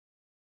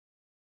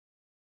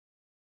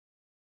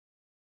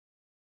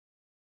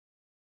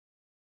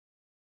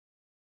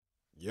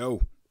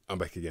Yo, I'm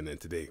back again, and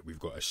today we've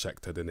got a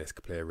Shakhtar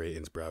Donetsk player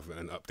ratings, bruv,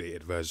 an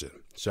updated version.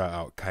 Shout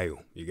out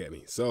Kyle, you get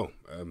me? So,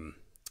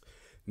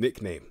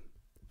 nickname,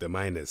 the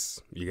Miners,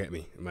 you get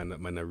me?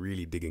 Man are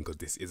really digging because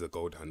this is a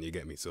gold hunt, you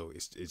get me? So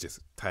it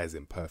just ties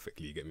in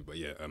perfectly, you get me? But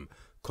yeah,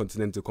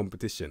 continental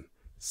competition,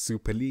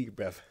 Super League,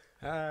 bruv.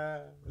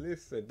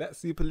 Listen, that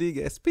Super League,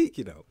 yeah, speak,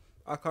 you know.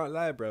 I can't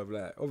lie, bruv.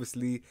 Like,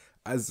 obviously,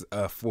 as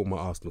a former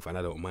Arsenal fan,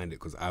 I don't mind it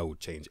because I will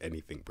change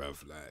anything,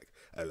 bruv. Like,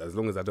 as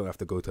long as I don't have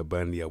to go to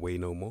Burnley away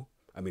no more.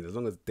 I mean, as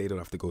long as they don't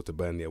have to go to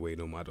Burnley away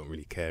no more, I don't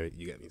really care.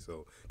 You get me?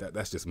 So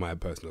that's just my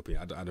personal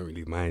opinion. I don't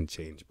really mind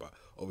change, but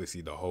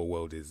obviously the whole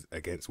world is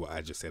against what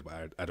I just said.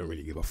 But I don't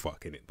really give a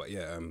fuck in it. But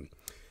yeah,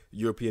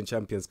 European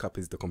Champions Cup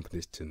is the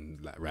competition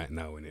like right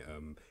now in it.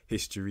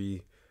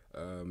 History.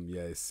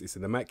 Yeah, it's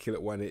an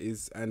immaculate one. It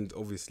is, and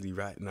obviously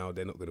right now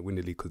they're not going to win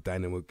the league because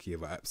Dynamo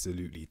Kiev are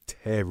absolutely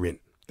tearing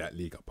that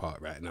league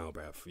apart right now,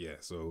 bruv. Yeah,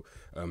 so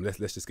let's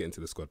just get into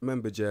the squad.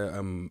 Remember,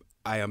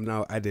 I am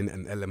now adding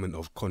an element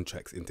of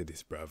contracts into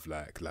this, bruv,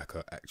 like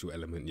an actual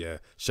element. Yeah,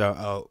 shout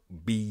out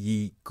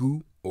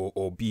Biyigu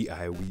or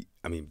Biyigu,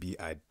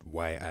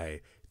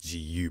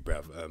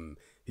 bruv.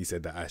 He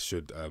said that I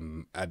should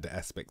add the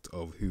aspect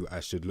of who I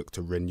should look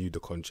to renew the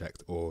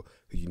contract or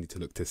who you need to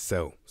look to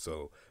sell.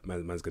 So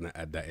man's gonna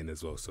add that in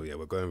as well. So yeah,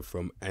 we're going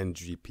from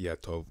Andriy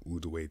Piatov all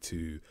the way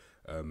to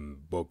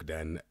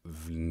Bogdan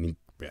Vlnik,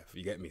 bruv.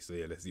 You get me? So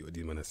yeah, let's see what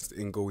these men are.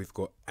 In goal, we've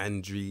got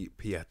Andriy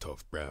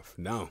Piatov, bruv.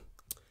 Now,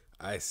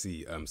 I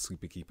see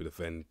sweeper keeper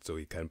defend, so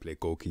he can play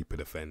goalkeeper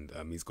defend.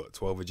 He's got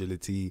 12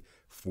 agility,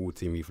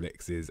 14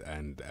 reflexes,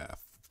 and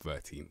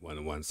 13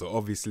 1-on-1. So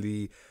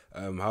obviously,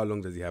 how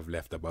long does he have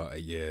left? About a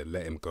year.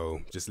 Let him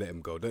go. Just let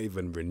him go. Don't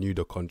even renew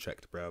the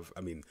contract, bruv.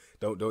 I mean,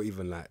 don't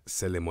even like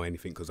sell him or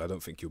anything because I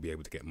don't think you'll be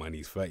able to get money.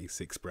 He's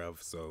 36,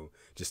 bruv. So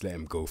just let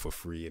him go for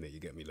free, innit? You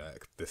get me?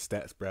 Like the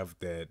stats, bruv,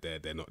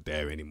 they're not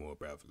there anymore,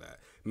 bruv. Like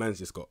man's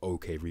just got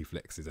okay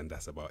reflexes and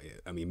that's about it.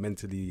 I mean,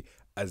 mentally,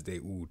 as they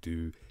all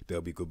do,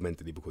 they'll be good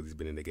mentally because he's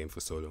been in the game for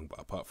so long. But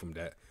apart from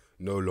that,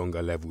 no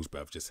longer levels,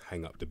 bruv. Just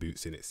hang up the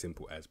boots in it.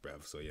 Simple as,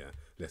 bruv. So yeah,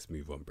 let's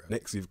move on, bruv.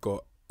 Next, we've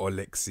got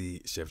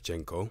Oleksiy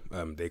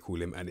Shevchenko. They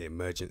call him an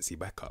emergency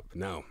backup.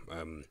 Now,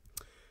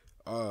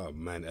 oh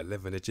man,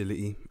 11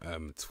 agility,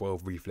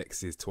 12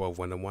 reflexes, 12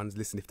 1-on-1s.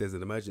 Listen, if there's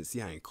an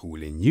emergency, I ain't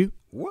calling you.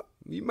 What?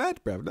 You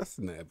mad, bruv? That's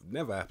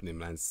never happening,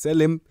 man.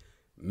 Sell him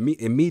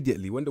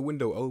immediately. When the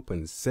window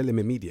opens, sell him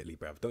immediately,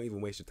 bruv. Don't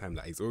even waste your time.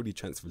 Like, he's already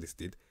transfer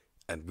listed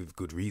and with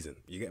good reason.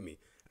 You get me?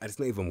 And it's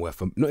not even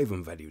worth, not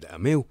even valued at a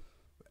mil.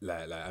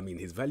 Like, I mean,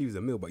 his value is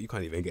a mil, but you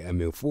can't even get a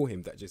mil for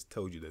him. That just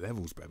tells you the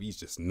levels, bruv. He's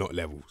just not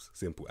levels.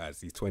 Simple as.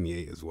 He's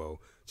 28 as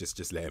well.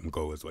 Just let him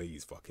go as well.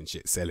 He's fucking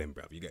shit. Sell him,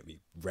 bruv. You get me?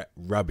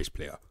 Rubbish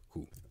player.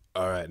 Cool.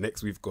 All right,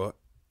 next we've got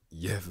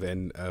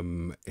Yevhen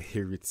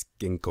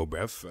Hiritschenko,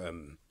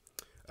 bruv.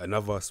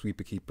 Another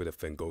sweeper keeper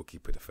defend,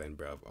 goalkeeper defend,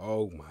 bruv.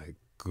 Oh my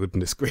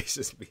goodness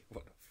gracious me.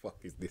 What the fuck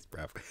is this,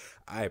 bruv?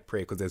 I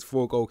pray, because there's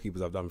 4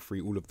 goalkeepers I've done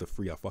 3. All of the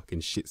 3 are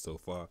fucking shit so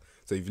far.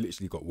 So you've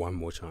literally got one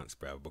more chance,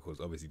 bruv, because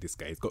obviously this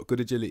guy, he's got good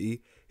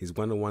agility. His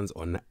 1-on-1s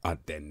are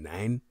they're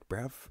 9,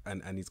 bruv.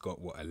 And he's got,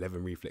 what,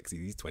 11 reflexes.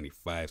 He's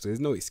 25. So there's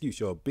no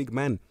excuse. You're a big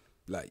man.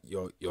 Like,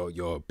 you're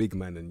a big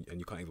man and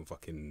you can't even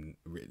fucking...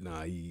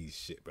 Nah, he's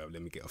shit, bruv.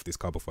 Let me get off this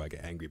car before I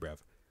get angry, bruv.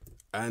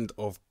 And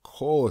of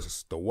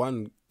course, the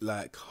one,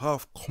 like,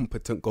 half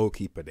competent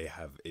goalkeeper they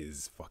have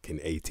is fucking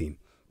 18.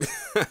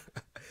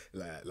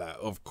 like,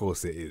 of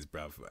course it is,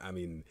 bruv. I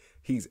mean,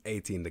 he's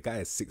 18. The guy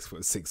is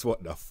 6'6".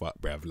 What the fuck,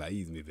 bruv? Like,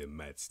 he's moving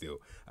mad still.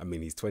 I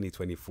mean, he's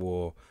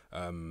 2024.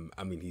 I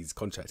mean, his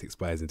contract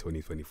expires in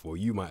 2024.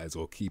 You might as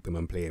well keep him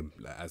and play him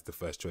like as the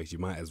first choice. You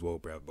might as well,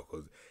 bruv,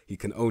 because he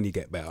can only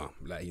get better.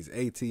 Like, he's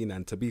 18,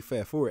 and to be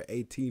fair, for an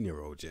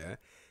 18-year-old, yeah,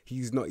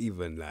 he's not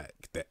even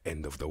like the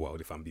end of the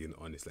world, if I'm being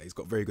honest. Like, he's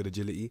got very good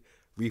agility.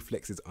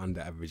 Reflexes under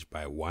average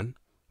by 1.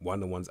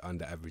 1-on-1s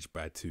under average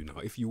by 2. Now,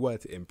 if you were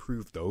to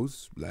improve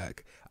those,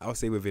 like, I'll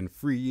say within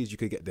 3 years, you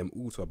could get them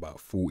all to about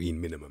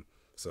 14 minimum.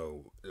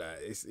 So, like,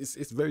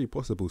 it's very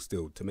possible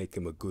still to make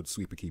him a good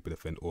sweeper keeper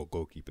defend or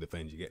goalkeeper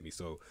defend, you get me?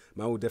 So,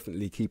 man, will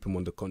definitely keep him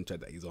on the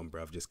contract that he's on,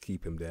 bruv. Just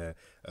keep him there.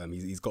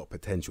 He's got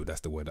potential. That's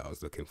the word that I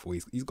was looking for.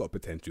 He's got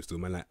potential still,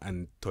 man. Like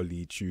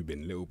Anatoly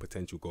Chubin, little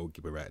potential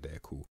goalkeeper right there.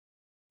 Cool.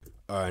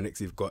 Next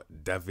we've got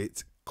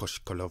David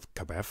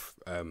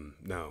Koshkolov-Kabav.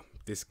 Now,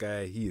 this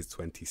guy, he is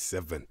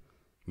 27.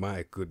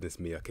 My goodness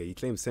me. Okay, he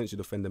claims central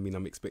defender. I mean,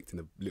 I'm expecting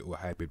a little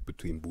hybrid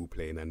between ball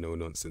playing and no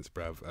nonsense,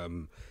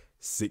 bruv.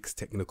 6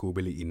 technical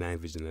ability, 9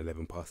 vision,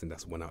 11 passing.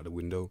 That's 1 out the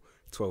window.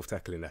 12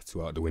 tackling. That's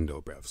 2 out the window,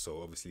 bruv.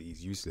 So obviously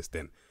he's useless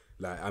then.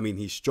 Like, I mean,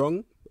 he's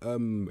strong.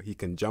 He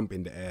can jump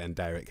in the air and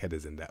direct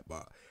headers and that,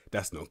 but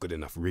that's not good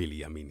enough,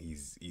 really. I mean,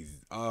 he's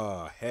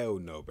hell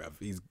no, bruv.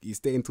 He's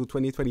staying till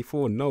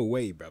 2024. No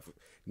way, bruv.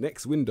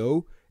 Next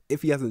window,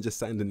 if he hasn't just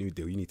signed a new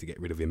deal, you need to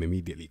get rid of him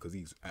immediately because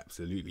he's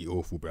absolutely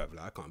awful, bruv.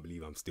 Like, I can't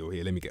believe I'm still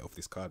here. Let me get off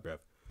this card, bruv.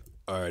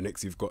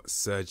 Next we've got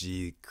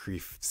Sergei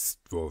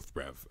Krivtsov,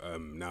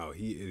 bruv. Now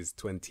he is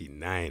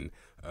 29.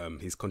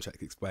 His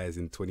contract expires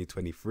in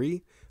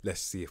 2023.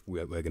 Let's see if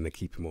we're gonna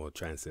keep him or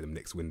try and sell him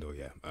next window.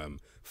 Yeah.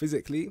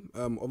 Physically,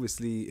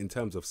 obviously in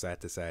terms of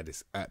side to side,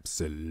 it's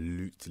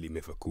absolutely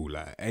mythical.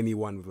 Like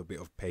anyone with a bit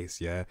of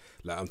pace, yeah.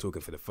 Like I'm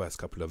talking for the first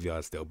couple of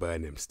yards, they'll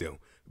burn him still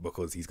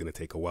because he's gonna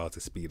take a while to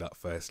speed up.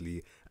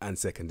 Firstly, and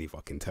secondly,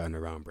 fucking turn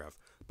around, bruv.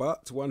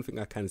 But one thing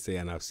I can say,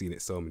 and I've seen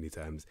it so many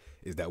times,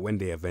 is that when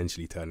they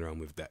eventually turn around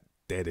with that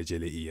dead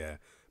agility, yeah,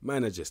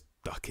 man are just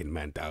ducking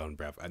man down,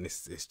 bruv. And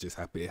it's just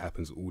happy. It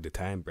happens all the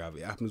time, bruv.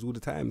 It happens all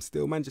the time.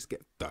 Still, man just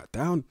get ducked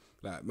down.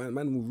 Like man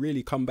will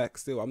really come back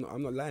still. I'm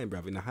not lying,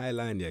 bruv. In a high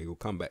line, yeah, he'll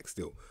come back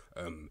still.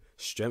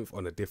 Strength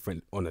on a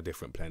different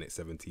planet,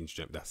 17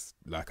 strength. That's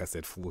like I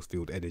said, force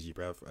field energy,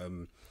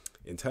 bruv.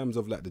 In terms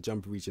of like the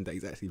jumper region, that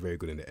he's actually very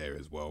good in the air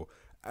as well.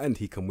 And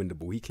he can win the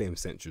ball. He claims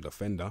central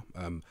defender.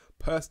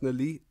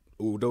 Personally,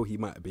 although he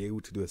might be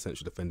able to do a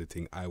central defender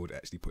thing, I would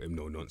actually put him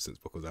no nonsense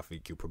because I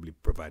think he'll probably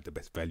provide the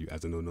best value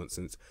as a no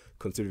nonsense.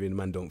 Considering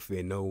man don't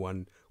fear no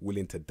one,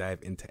 willing to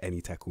dive into any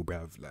tackle,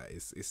 bruv. Like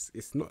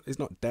it's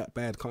not that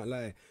bad, can't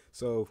lie.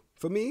 So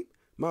for me,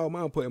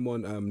 I'll put him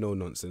on no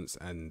nonsense,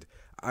 and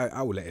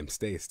I will let him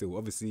stay still.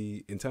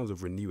 Obviously, in terms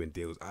of renewing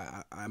deals,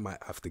 I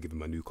might have to give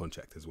him a new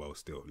contract as well.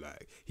 Still,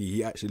 like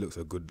he actually looks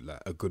a good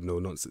no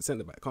nonsense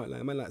centre back. Can't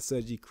lie, man. Like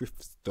Sergei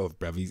Krivtsov,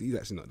 bruv, he's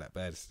actually not that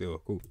bad. Still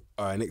cool.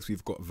 Alright, next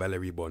we've got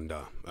Valery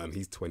Bonda.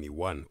 He's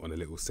 21 on a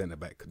little centre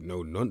back,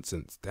 no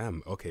nonsense.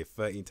 Damn. Okay,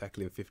 13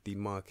 tackling, 15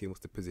 marking.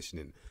 What's the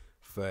positioning?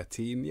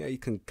 13. Yeah, you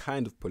can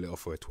kind of pull it off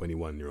for a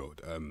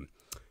 21-year-old.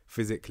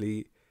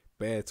 Physically,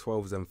 bare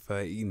 12s and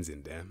 13s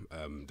in there.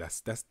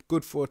 That's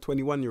good for a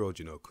 21-year-old,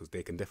 you know, because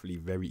they can definitely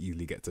very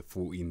easily get to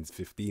 14s,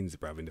 15s,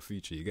 bruv, in the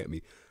future. You get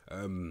me?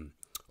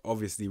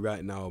 Obviously,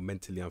 right now,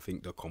 mentally, I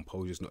think the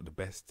composure's not the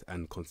best,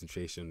 and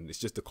concentration. It's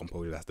just the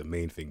composure that's the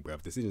main thing,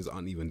 bruv. Decisions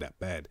aren't even that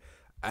bad,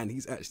 and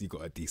he's actually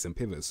got a decent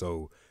pivot.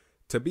 So,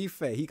 to be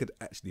fair, he could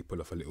actually pull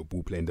off a little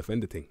ball playing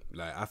defender thing.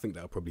 Like I think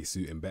that'll probably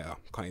suit him better.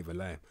 Can't even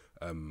lie.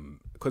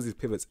 Because his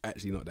pivot's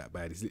actually not that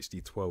bad. He's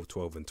literally 12,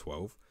 12, and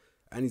 12.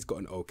 And he's got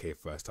an okay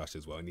first touch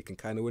as well, and he can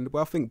kind of win.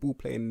 But I think ball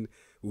playing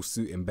will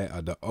suit him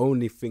better. The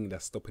only thing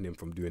that's stopping him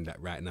from doing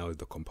that right now is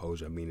the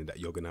composure, meaning that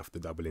you're going to have to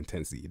double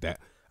intensity. That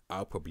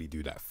I'll probably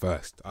do that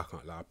first. I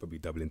can't lie, I'll probably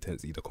double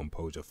intensity, the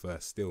composure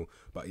first still.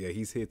 But yeah,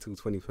 he's here till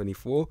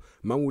 2024.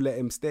 Man will let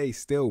him stay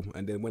still.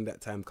 And then when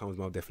that time comes,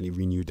 I'll definitely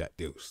renew that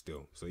deal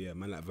still. So yeah,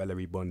 man like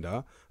Valery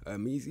Bonda,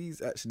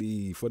 he's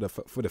actually, for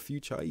the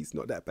future, he's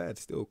not that bad.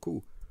 Still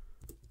cool.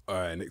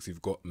 Alright, next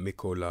we've got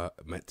Mykola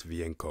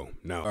Matvienko.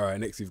 Now,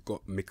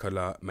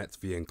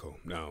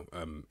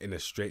 in a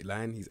straight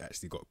line, he's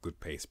actually got good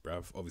pace,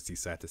 bruv. Obviously,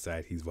 side to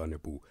side, he's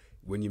vulnerable.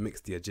 When you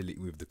mix the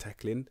agility with the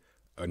tackling,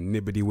 a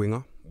nibbity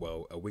winger,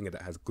 well, a winger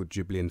that has good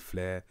dribbling,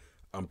 flair,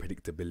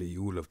 unpredictability,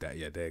 all of that,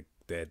 yeah, they're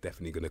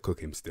definitely going to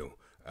cook him still.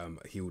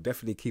 He will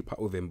definitely keep up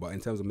with him, but in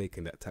terms of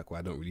making that tackle,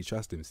 I don't really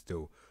trust him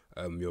still.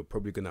 You're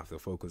probably going to have to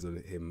focus on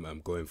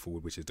him going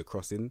forward, which is the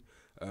crossing.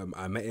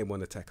 I met him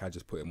on attack, I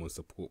just put him on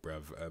support,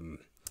 bruv.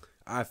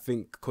 I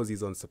think because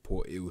he's on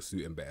support, it will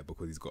suit him better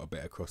because he's got a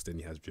better cross than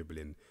he has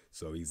dribbling.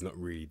 So he's not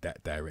really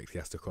that direct. He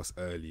has to cross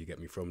early, you get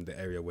me, from the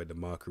area where the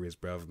marker is,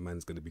 bruv.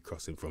 Man's going to be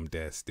crossing from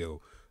there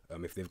still.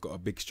 If they've got a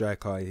big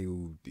striker,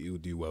 he'll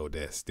do well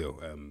there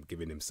still,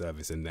 giving him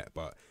service and that.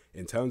 But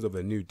in terms of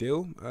a new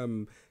deal,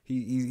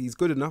 he's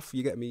good enough,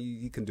 you get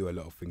me. He can do a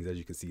lot of things. As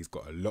you can see, he's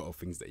got a lot of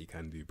things that he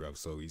can do, bruv.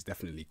 So he's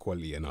definitely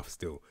quality enough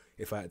still.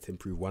 If I had to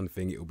improve one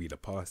thing, it'll be the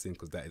passing,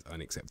 because that is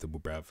unacceptable,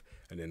 bruv.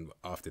 And then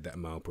after that,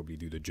 I'll probably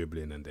do the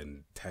dribbling and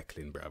then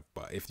tackling, bruv.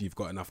 But if you've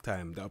got enough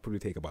time, that'll probably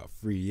take about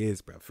 3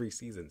 years, bruv, 3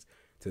 seasons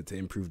to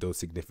improve those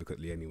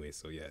significantly anyway.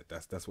 So yeah,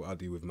 that's what I'll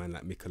do with man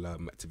like Mykola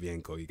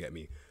Matvienko, you get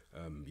me.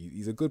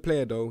 He's a good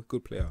player though,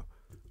 good player.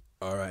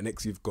 Alright,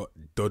 next we've got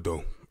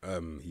Dodo.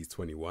 He's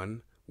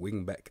 21,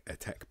 wing back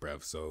attack,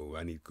 bruv. So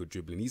I need good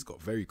dribbling. He's got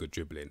very good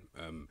dribbling.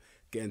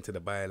 Getting to the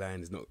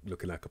byline is not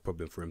looking like a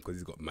problem for him because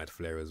he's got mad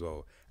flair as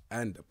well.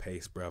 And a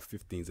pace, bruv,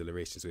 15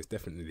 acceleration, so it's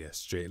definitely a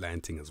straight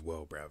line thing as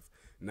well, bruv.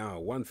 Now,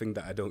 one thing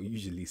that I don't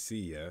usually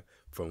see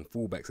from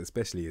fullbacks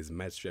especially is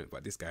mad strength,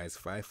 but this guy is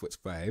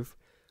 5'5"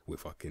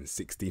 with fucking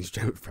 16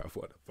 strength, bruv.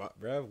 What the fuck,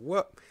 bruv?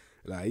 What?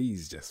 Like,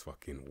 he's just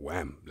fucking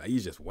wham. Like,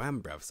 he's just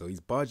wham, bruv. So he's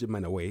barging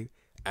man away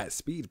at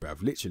speed,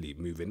 bruv. Literally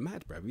moving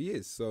mad, bruv. He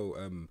is. So,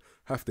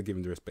 have to give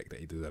him the respect that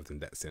he deserves in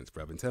that sense,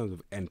 bruv. In terms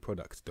of end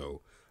product,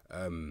 though,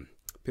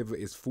 pivot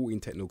is 14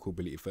 technical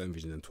ability, 13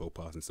 vision, and 12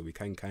 passing. So we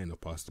can kind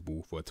of pass the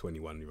ball for a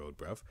 21-year-old,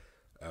 bruv.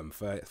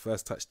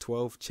 First touch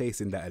 12,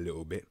 chasing that a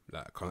little bit.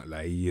 Like, I can't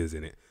lie, he is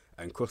in it.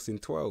 And crossing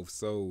 12.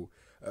 So,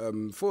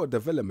 for a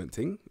development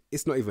thing,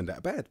 it's not even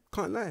that bad.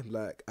 Can't lie.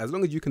 Like, as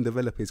long as you can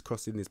develop his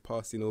crossing, his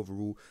passing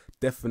overall,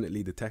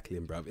 definitely the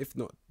tackling, bruv. If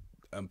not,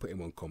 put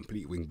him on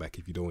complete wing back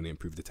if you don't want to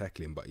improve the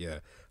tackling. But yeah,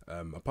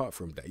 apart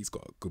from that, he's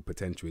got good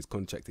potential. His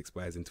contract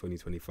expires in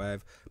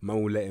 2025.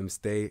 Man will let him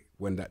stay.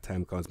 When that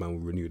time comes, man will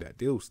renew that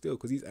deal still,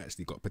 because he's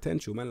actually got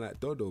potential. Man like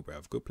Dodo,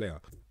 bruv, good player.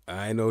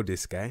 I know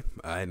this guy.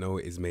 I know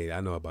Ismaili.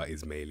 I know about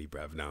Ismaili,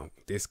 bruv. Now,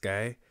 this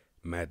guy,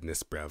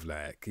 madness, bruv.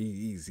 Like,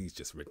 he's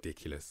just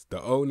ridiculous.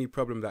 The only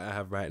problem that I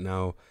have right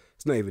now,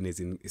 it's not even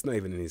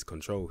in his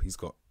control. He's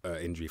got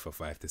injury for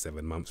 5 to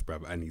 7 months,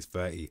 bruv, and he's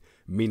 30,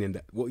 meaning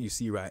that what you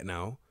see right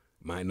now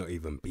might not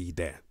even be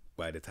there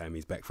by the time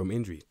he's back from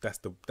injury. That's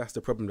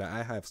the problem that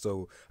I have.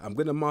 So I'm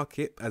gonna mark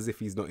it as if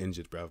he's not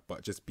injured, bruv,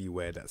 but just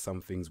beware that some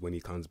things when he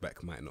comes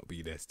back might not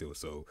be there still.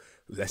 So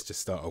let's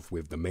just start off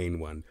with the main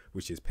one,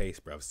 which is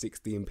pace, bruv.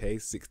 16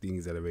 pace, 16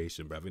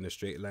 acceleration, bruv, in a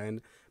straight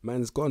line.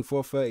 Man's gone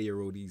for a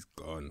 30-year-old. He's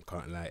gone,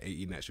 can't lie.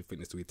 18 natural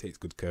fitness, so he takes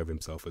good care of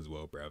himself as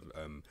well, bruv.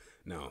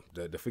 Now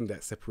the thing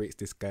that separates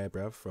this guy,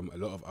 bruv, from a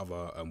lot of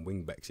other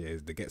wing backs here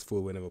is the gets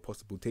forward whenever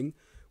possible thing,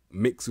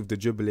 mixed with the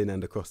dribbling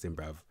and the crossing,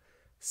 bruv.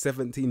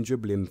 17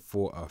 dribbling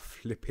for a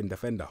flipping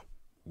defender.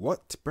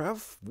 What,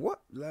 bruv?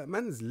 What? Like,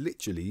 man's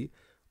literally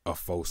a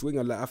false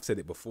winger. Like I've said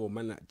it before,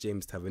 man like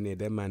James Tavernier,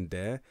 them man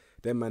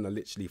are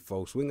literally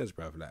false wingers,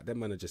 bruv. Like, them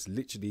man are just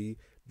literally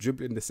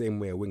dribbling the same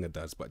way a winger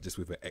does, but just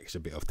with an extra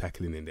bit of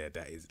tackling in there.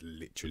 That is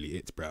literally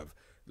it, bruv.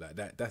 Like,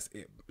 that's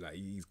it. Like,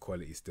 he's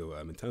quality still.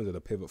 In terms of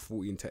the pivot,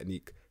 14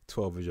 technique,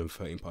 12 vision,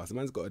 13 passing.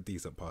 Man's got a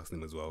decent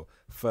passing as well.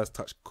 First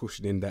touch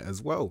cushioning that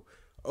as well.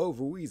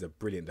 Overall, he's a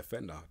brilliant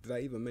defender. Did I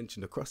even mention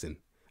the crossing?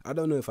 I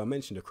don't know if I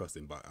mentioned the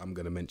crossing, but I'm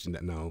going to mention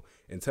that now.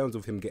 In terms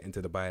of him getting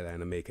to the byline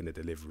and making a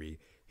delivery,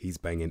 he's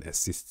banging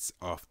assists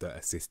after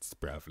assists,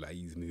 bruv. Like,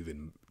 he's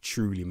moving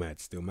truly mad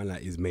still. Man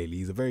like Ismaili,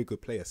 he's a very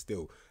good player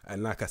still.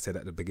 And like I said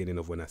at the beginning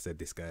of when I said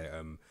this guy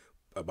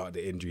about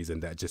the injuries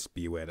and that, just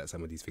be aware that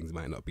some of these things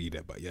might not be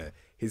there. But yeah,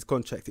 his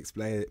contract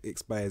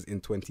expires in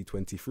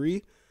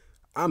 2023.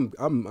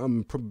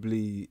 I'm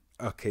probably,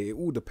 okay, it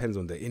all depends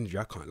on the injury.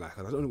 I can't lie,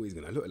 'cause I don't know what he's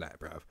going to look like,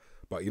 bruv.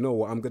 But you know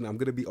what, I'm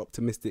gonna be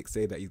optimistic,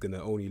 say that he's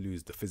gonna only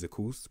lose the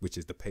physicals, which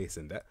is the pace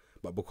and that.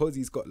 But because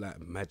he's got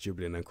like mad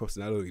dribbling and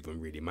crossing, I don't even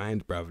really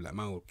mind, bruv. Like,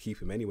 man will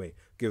keep him anyway,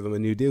 give him a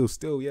new deal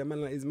still. Yeah, man,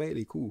 like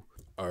Ismaili, cool.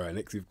 Alright,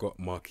 next we've got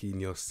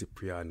Marquinhos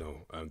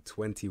Cipriano,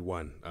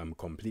 21,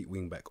 complete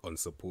wing back on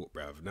support,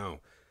 bruv.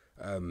 Now,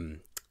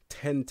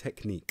 10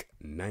 technique,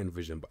 9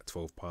 vision, but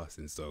 12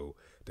 passing. So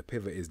the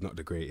pivot is not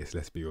the greatest,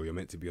 let's be real. You're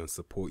meant to be on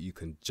support. You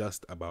can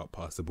just about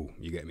pass the ball,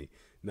 you get me?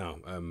 Now,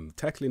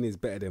 tackling is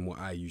better than what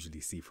I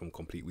usually see from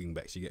complete wing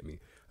backs, you get me?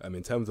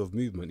 In terms of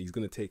movement, he's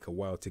going to take a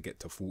while to get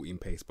to 14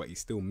 pace, but he's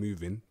still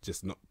moving,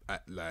 just not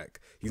at like,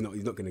 he's not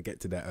going to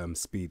get to that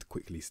speed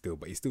quickly still,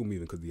 but he's still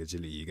moving because of the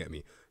agility, you get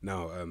me?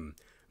 Now,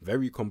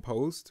 very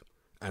composed,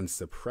 and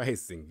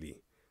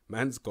surprisingly,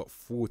 man's got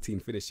 14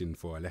 finishing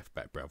for a left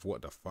back, bruv.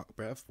 What the fuck,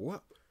 bruv?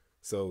 What?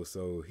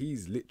 So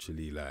he's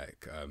literally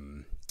like,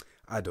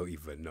 I don't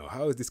even know.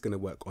 How is this going to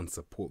work on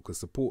support? Because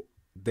support,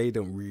 they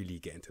don't really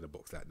get into the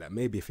box like that.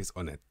 Maybe if it's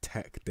on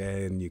attack,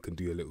 then you can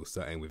do a little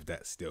something with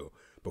that still.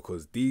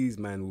 Because these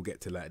man will get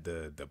to like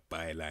the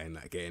byline,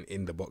 like getting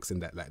in the box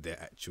and that, like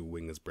they're actual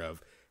wingers, bruv.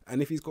 And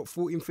if he's got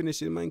 14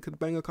 finishing, man could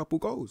bang a couple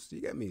goals.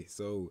 You get me?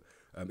 So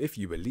if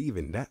you believe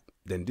in that,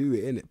 then do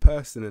it, innit?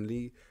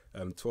 Personally,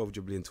 12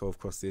 dribbling, 12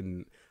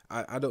 crossing.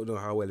 I don't know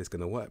how well it's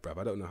going to work, bruv.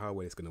 I don't know how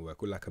well it's going to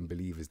work. All I can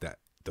believe is that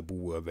the ball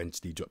will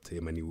eventually drop to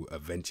him and he will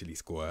eventually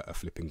score a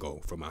flipping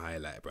goal from a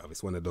highlight, bruv.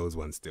 It's one of those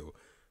ones still.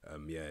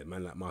 Yeah,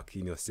 man like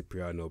Marquinhos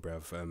Cipriano,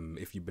 bruv.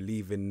 If you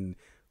believe in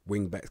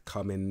wing backs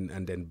coming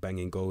and then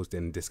banging goals,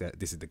 then this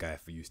is the guy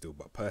for you still.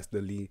 But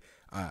personally,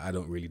 I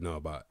don't really know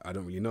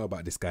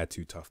about this guy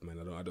too tough, man.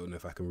 I don't know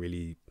if I can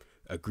really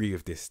agree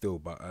with this still.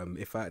 But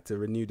if I had to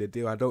renew the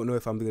deal, I don't know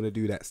if I'm gonna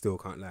do that still,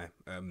 can't lie.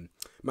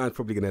 Man's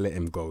probably gonna let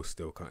him go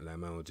still, can't lie.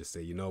 Man will just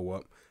say, you know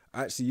what?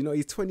 Actually, you know,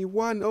 he's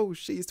 21. Oh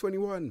shit, he's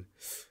 21.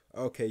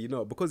 Okay, you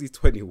know, because he's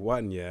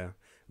 21, yeah,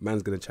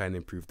 man's gonna try and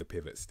improve the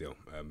pivot still.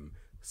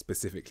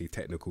 Specifically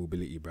technical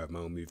ability, bruv.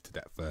 Man will move to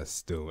that first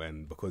still,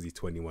 and because he's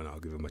 21,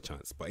 I'll give him a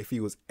chance. But if he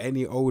was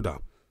any older,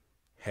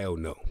 hell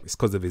no. It's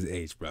because of his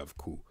age, bruv.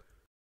 Cool.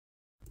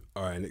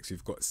 Alright, next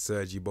we've got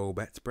Sergi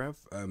Bobat,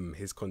 bruv.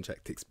 His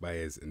contract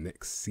expires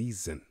next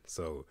season,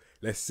 so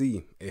let's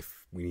see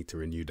if we need to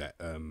renew that.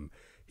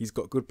 He's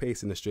got good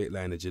pace in the straight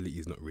line. Agility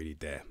is not really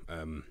there.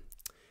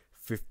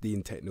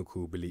 15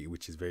 technical ability,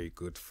 which is very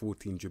good.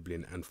 14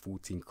 dribbling and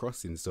 14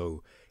 crossing.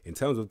 So in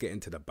terms of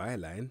getting to the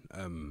byline,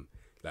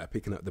 like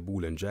picking up the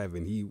ball and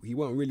driving, he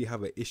won't really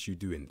have an issue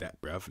doing that,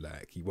 bruv.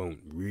 Like, he won't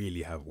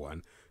really have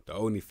one. The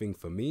only thing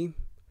for me,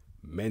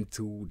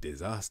 mental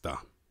disaster.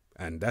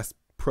 And that's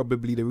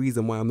probably the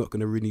reason why I'm not going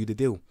to renew the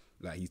deal.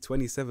 Like, he's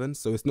 27,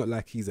 so it's not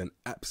like he's an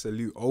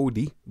absolute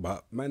oldie,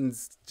 but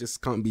man's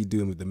just can't be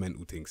doing with the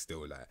mental thing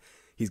still. Like,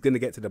 he's going to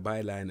get to the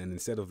byline, and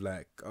instead of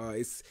like,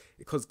 it's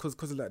because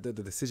of like the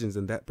decisions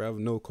and that, bruv,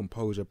 no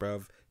composure,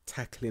 bruv,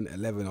 tackling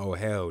 11, oh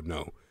hell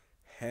no.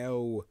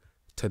 Hell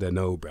to the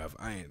no, bruv.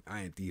 I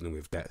ain't dealing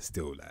with that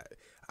still. Like,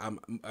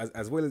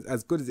 as well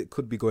as good as it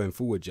could be going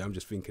forward. Yeah, I'm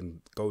just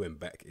thinking going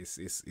back,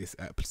 it's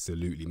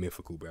absolutely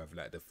mythical, bruv.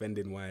 Like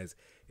defending wise,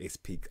 it's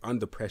peak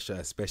under pressure,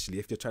 especially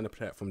if you're trying to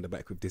play it from the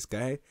back with this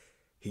guy.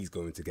 He's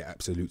going to get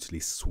absolutely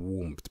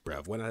swarmed,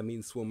 bruv. When I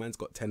mean swarm, man's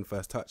got 10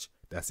 first touch,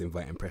 that's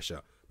inviting pressure.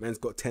 Man's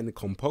got 10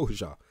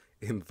 composure,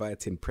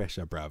 inviting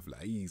pressure, bruv.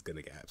 Like, he's going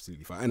to get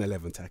absolutely fine. And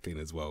 11 tackling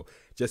as well.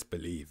 Just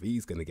believe,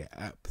 he's going to get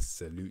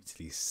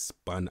absolutely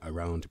spun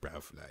around,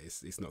 bruv. Like,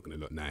 it's not going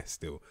to look nice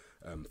still.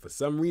 For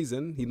some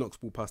reason, he knocks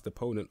ball past the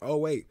opponent. Oh,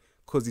 wait,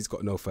 because he's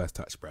got no first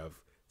touch, bruv.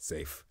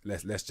 Safe.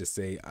 Let's just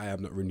say I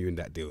am not renewing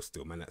that deal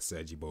still, man. That's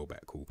Sergi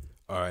Bobak, cool.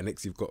 All right,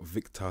 next you've got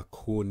Viktor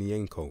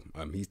Kornienko.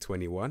 He's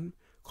 21.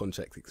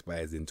 Contract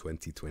expires in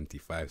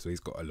 2025, so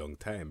he's got a long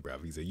time,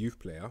 bruv. He's a youth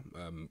player,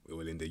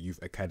 well, in the youth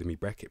academy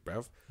bracket,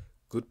 bruv.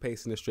 Good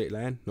pace in a straight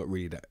line, not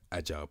really that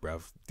agile,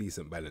 bruv.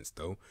 Decent balance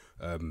though.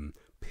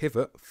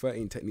 Pivot,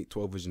 13 technique,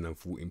 12 vision and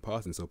 14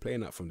 passing, so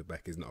playing out from the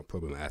back is not a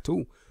problem at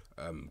all.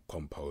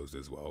 Composed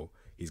as well.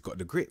 He's got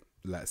the grit,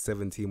 like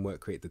 17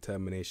 work rate,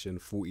 determination,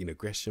 14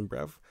 aggression,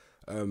 bruv.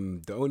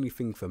 The only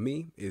thing for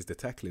me is the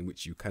tackling,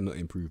 which you cannot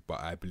improve, but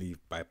I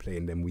believe by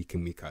playing them week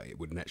in, week out, it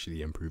would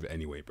naturally improve it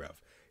anyway, bruv.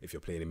 If you're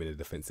playing him in a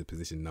defensive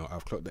position. Now,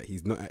 I've clocked that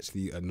he's not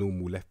actually a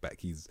normal left back.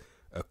 He's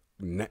a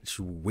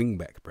natural wing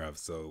back, bruv.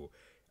 So,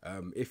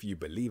 if you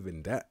believe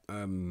in that,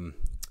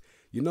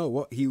 you know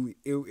what?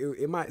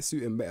 It might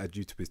suit him better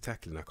due to his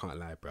tackling. I can't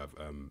lie, bruv.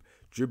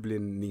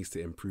 Dribbling needs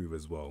to improve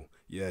as well.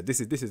 Yeah,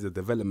 this is a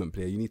development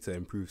player. You need to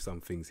improve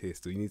some things here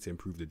still. You need to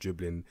improve the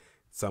dribbling,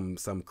 some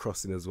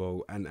crossing as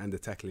well, and the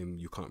tackling.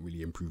 You can't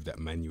really improve that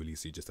manually,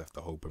 so you just have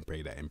to hope and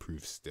pray that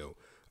improves still.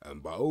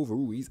 But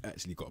overall, he's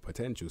actually got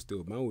potential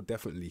still. Man will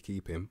definitely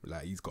keep him.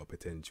 Like, he's got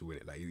potential in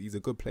it. Like, he's a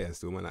good player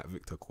still, man. Like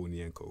Viktor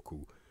Kornienko,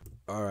 cool.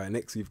 All right,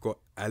 next we've got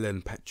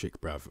Alan Patrick,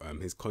 bruv.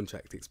 His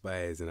contract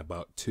expires in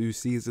about 2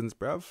 seasons,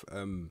 bruv.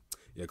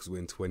 Yeah, because we're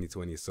in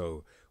 2020.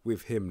 So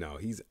with him now,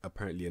 he's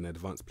apparently an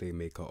advanced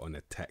playmaker on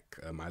attack.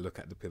 I look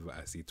at the pivot,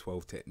 I see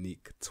 12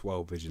 technique,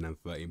 12 vision and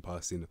 13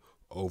 passing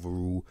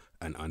overall,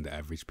 and under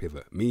average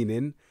pivot.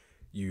 Meaning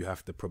you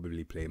have to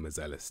probably play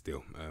Mazzella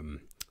still.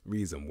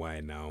 Reason why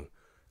now.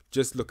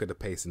 Just look at the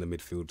pace in the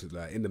midfield.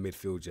 Like, in the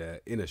midfield, yeah,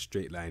 in a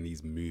straight line,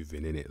 he's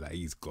moving in it. Like,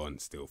 he's gone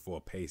still. For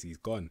a pace, he's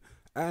gone.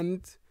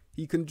 And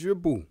he can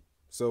dribble.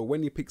 So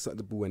when he picks up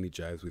the ball and he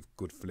drives with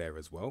good flair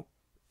as well,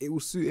 it will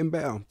suit him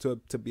better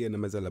to be in a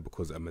Mazzella,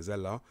 because a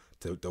Mazzella,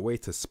 the way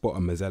to spot a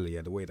Mazzella,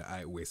 yeah, the way that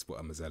I always spot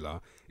a Mazzella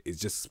is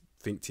just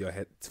think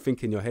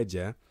in your head,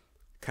 yeah,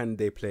 can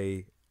they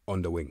play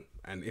on the wing?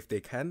 And if they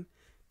can,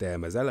 they're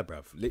Mazzella,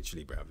 bruv.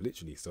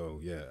 Literally. So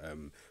yeah,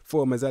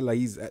 for Mazzella,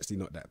 he's actually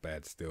not that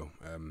bad still.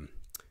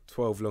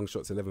 12 long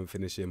shots, 11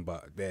 finishing,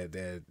 but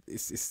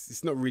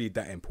it's not really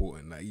that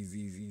important. Like,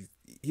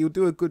 he'll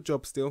do a good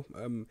job still.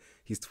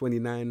 He's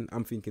 29.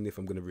 I'm thinking if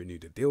I'm gonna renew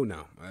the deal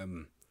now.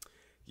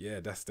 Yeah,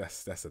 that's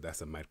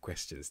a mad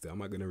question still.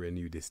 Am I gonna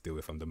renew this deal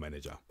if I'm the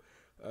manager?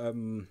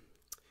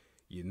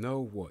 You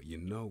know what?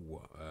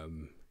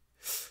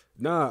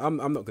 Nah,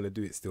 I'm not gonna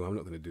do it still. I'm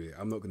not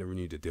gonna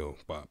renew the deal.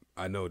 But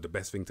I know the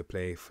best thing to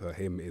play for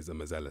him is a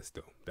Mazzella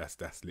still.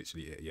 That's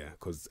literally it. Yeah,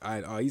 because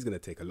he's gonna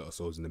take a lot of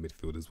souls in the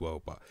midfield as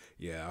well. But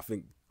yeah, I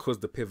think because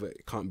the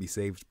pivot can't be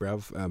saved,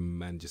 bruv.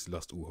 Man just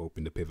lost all hope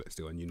in the pivot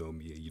still. And you know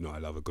me, you know I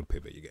love a good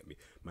pivot. You get me,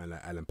 man.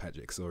 Like Alan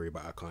Patrick. Sorry,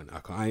 but I can't.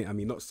 I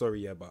mean, not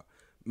sorry, yeah, but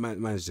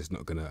man's just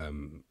not gonna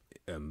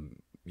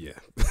yeah.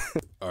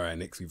 All right,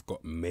 next we've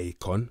got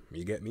Macon.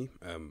 You get me?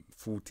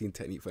 14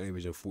 technique for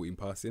vision, 14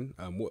 passing.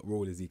 What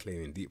role is he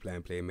claiming? Deep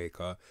line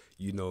playmaker.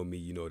 You know me.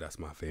 You know that's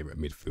my favorite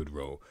midfield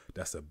role.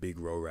 That's a big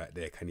role right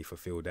there. Can he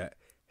fulfill that?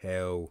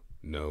 Hell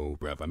no,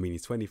 bruv. I mean,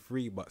 he's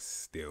 23, but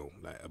still,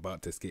 like,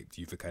 about to escape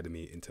the youth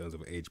academy in terms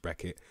of age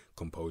bracket.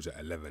 Composure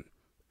 11,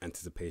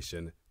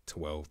 anticipation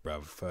 12,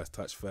 bruv. First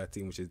touch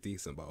 13, which is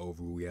decent, but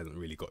overall he hasn't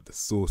really got the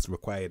sauce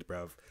required,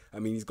 bruv. I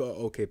mean, he's got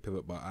an okay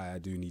pivot, but I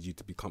do need you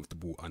to be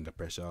comfortable under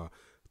pressure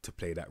to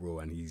play that role,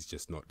 and he's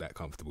just not that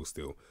comfortable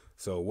still.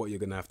 So what you're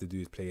gonna have to do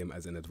is play him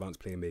as an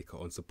advanced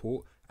playmaker on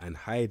support and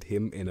hide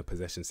him in a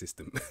possession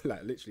system.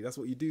 Like, literally, that's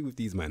what you do with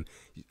these, man.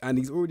 And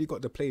he's already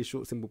got the play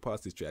short, simple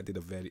passes trait. I did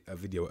a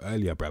video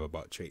earlier, bruv,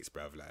 about traits,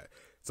 bruv. Like,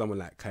 someone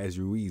like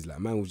Kaiser Ruiz, like,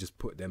 man will just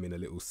put them in a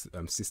little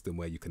system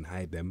where you can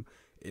hide them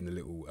in a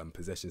little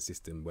possession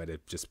system where they're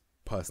just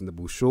passing the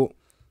ball short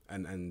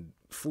and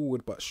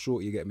forward but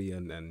short, you get me,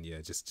 and yeah,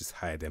 just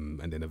hide them,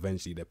 and then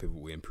eventually their pivot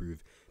will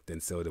improve,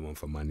 then sell them on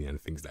for money and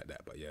things like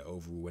that. But yeah,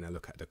 overall, when I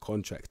look at the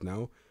contract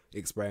now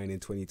expiring in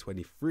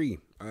 2023,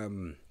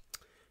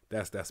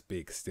 that's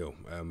big still.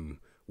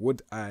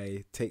 Would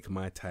I take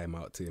my time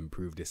out to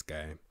improve this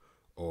guy,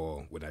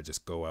 or would I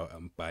just go out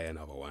and buy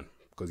another one?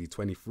 Because he's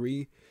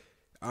 23,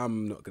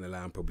 I'm not gonna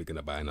lie, I'm probably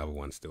gonna buy another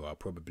one still. I'll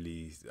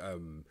probably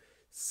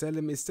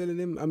selling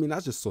him. I mean,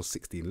 I just saw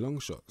 16 long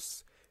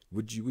shots.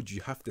 Would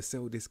you have to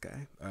sell this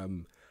guy?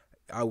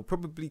 I would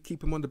probably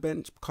keep him on the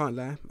bench, can't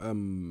lie.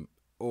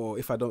 Or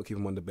if I don't keep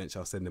him on the bench,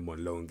 I'll send him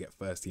on loan, get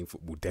first team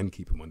football, then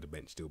keep him on the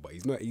bench still. But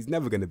he's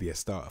never going to be a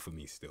starter for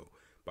me still.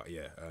 But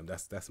yeah,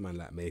 that's man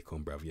like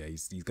Macon, bruv. Yeah,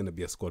 he's gonna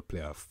be a squad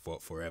player for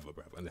forever,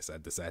 bruv. Unless I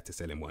decide to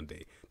sell him one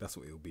day, that's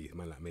what it'll be.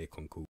 Man like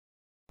Macon, cool.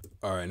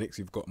 All right, next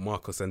we've got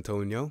Marcos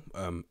Antonio,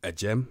 a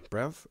gem,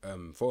 bruv.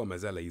 For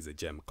Mazzella, he's a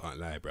gem, can't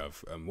lie,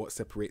 bruv. What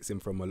separates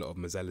him from a lot of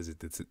Mazzella's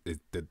is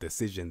the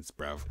decisions,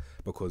 bruv.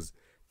 Because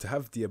to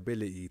have the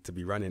ability to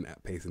be running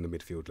at pace in the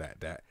midfield like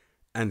that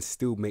and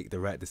still make the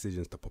right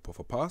decisions to pop off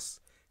a pass,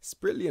 it's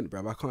brilliant,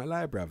 bruv. I can't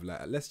lie, bruv.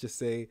 Like, let's just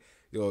say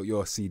you're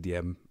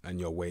CDM and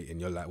you're waiting.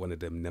 You're like one of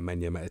them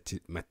Nemanja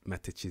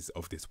Matiches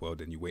of this world,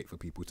 and you wait for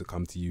people to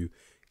come to you,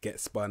 get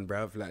spun,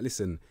 bruv. Like,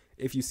 listen,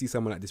 if you see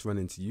someone like this run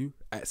into you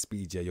at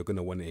speed, yeah, you're going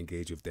to want to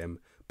engage with them.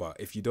 But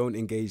if you don't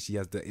engage, he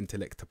has the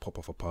intellect to pop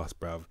off a pass,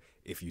 bruv.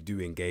 If you do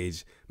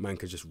engage, man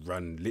can just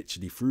run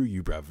literally through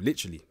you, bruv.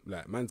 Literally.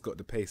 Like, man's got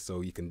the pace,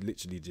 so he can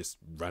literally just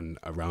run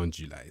around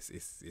you. Like,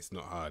 it's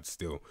not hard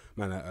still.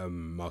 Man,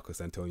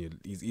 Marcos Antonio,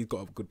 he's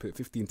got a good pivot.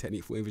 15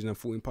 technique, 14 vision, and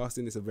 14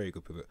 passing. It's a very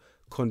good pivot.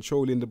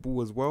 Controlling the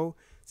ball as well.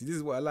 See, this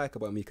is what I like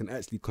about him. He can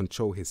actually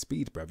control his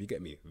speed, bruv. You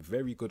get me?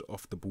 Very good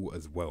off the ball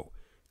as well.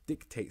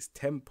 Dictates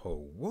tempo.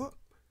 What?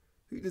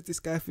 Who does this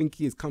guy think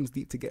he is? Comes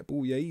deep to get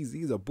ball. Yeah, he's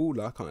a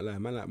baller. I can't lie.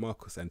 Man like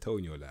Marcos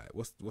Antonio, like,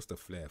 what's the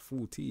flair?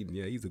 14.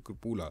 Yeah, he's a good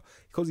baller.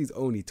 Because he's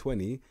only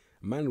 20,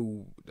 man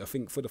will, I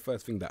think for the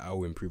first thing that I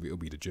will improve, it'll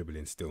be the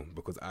dribbling still.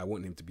 Because I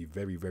want him to be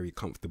very, very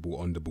comfortable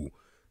on the ball.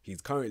 He's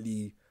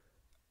currently,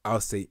 I'll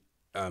say,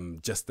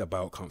 just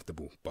about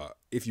comfortable. But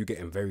if you get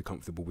him very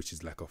comfortable, which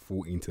is like a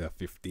 14 to a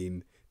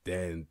 15,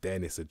 then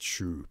it's a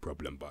true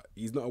problem. But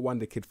he's not a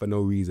wonder kid for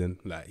no reason.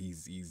 Like,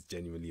 he's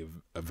genuinely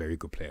a very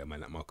good player,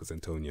 man, like Marcos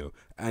Antonio.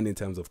 And in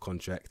terms of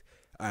contract,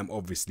 I'm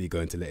obviously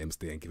going to let him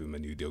stay and give him a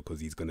new deal because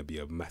he's going to be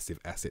a massive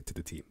asset to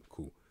the team.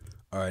 Cool.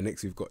 All right,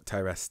 next we've got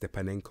Taras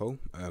Stepanenko,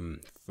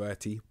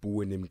 30,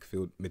 ball-winning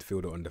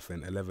midfielder on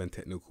defense, 11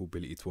 technical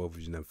ability, 12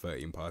 vision and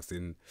 13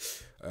 passing.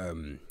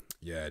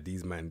 Yeah,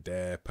 these man,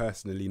 they're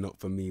personally not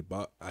for me,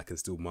 but I can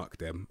still mark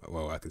them.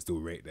 Well, I can still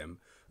rate them.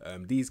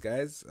 These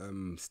guys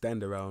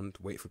stand around,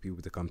 wait for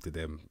people to come to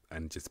them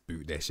and just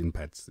boot their shin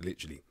pads.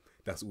 Literally,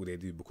 that's all they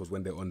do, because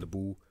when they're on the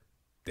ball,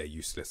 they're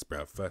useless,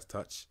 bruv. First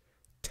touch,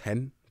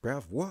 10,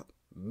 bruv. What?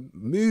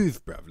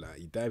 Move, bruv. Like,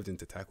 he dived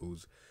into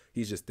tackles.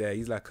 He's just there.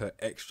 He's like an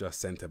extra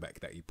centre back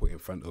that you put in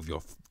front of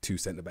your two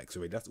centre backs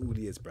already. That's all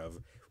he is,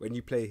 bruv. When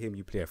you play him,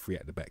 you play a free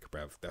at the back,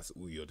 bruv. That's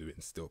all you're doing.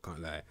 Still,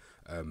 can't lie.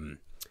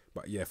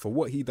 But yeah, for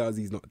what he does,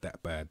 he's not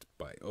that bad.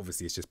 But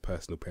obviously, it's just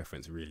personal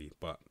preference, really.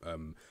 But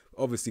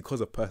obviously,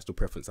 because of personal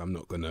preference, I'm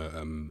not gonna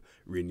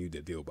renew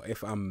the deal. But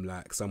if I'm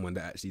like someone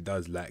that actually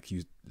does like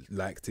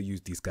to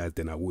use these guys,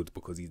 then I would,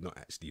 because he's not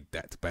actually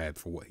that bad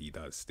for what he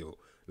does. Still,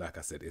 like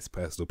I said, it's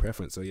personal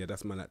preference. So yeah,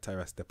 that's man like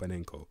Taras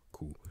Stepanenko.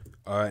 Cool.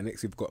 All right,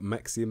 next we've got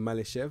Maxim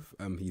Malishev.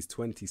 He's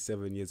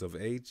 27 years of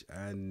age,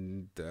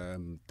 and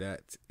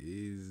that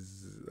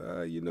is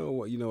you know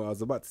what, I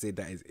was about to say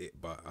that is it,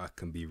 but I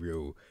can be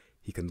real.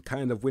 He can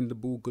kind of win the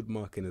ball, good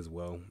marking as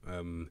well.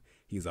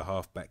 He's a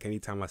halfback.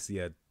 Anytime I see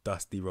a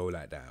dusty role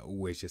like that, I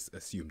always just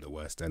assume the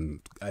worst.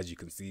 And as you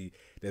can see,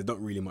 there's not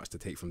really much to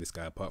take from this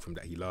guy apart from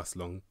that he lasts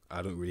long.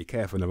 I don't really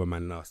care if another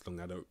man lasts long.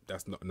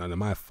 That's not none of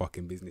my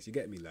fucking business. You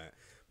get me? Like,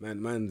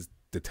 man's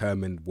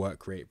determined,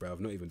 work rate, bruv.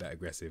 Not even that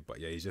aggressive, but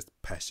yeah, he's just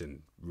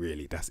passion.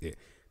 Really, that's it.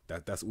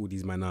 That's all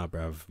these men are,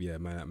 bruv. Yeah,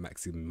 man, like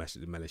Maxim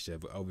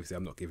Malishev. Obviously,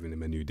 I'm not giving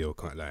him a new deal.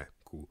 Can't lie.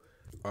 Cool.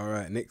 All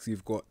right, next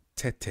we've got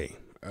Tete.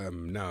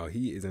 Now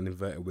he is an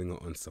inverted winger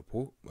on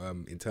support.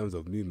 In terms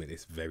of movement,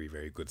 it's very,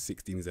 very good.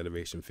 16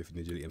 acceleration, 15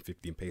 agility, and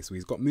 15 pace. So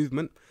he's got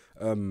movement.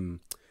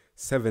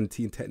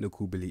 17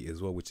 technical ability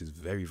as well, which is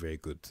very, very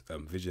good.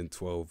 Vision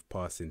 12,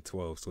 passing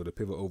 12. So the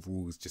pivot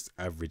overall is just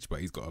average, but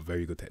he's got a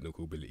very good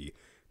technical ability.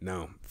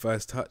 Now,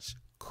 first touch,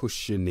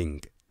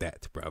 cushioning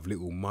that, bruv.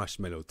 Little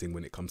marshmallow thing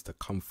when it comes to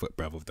comfort,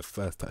 bruv, of the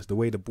first touch. The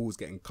way the ball's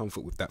getting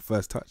comfort with that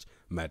first touch,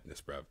 madness,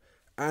 bruv.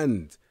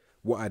 And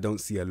what I don't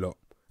see a lot,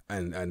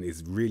 and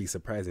is really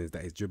surprising, is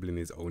that his dribbling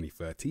is only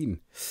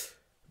 13.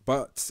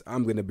 But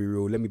I'm going to be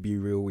real. Let me be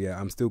real. Yeah,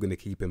 I'm still going to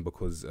keep him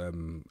because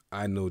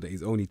I know that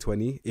he's only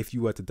 20. If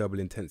you were to double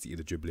intensity of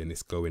the dribbling,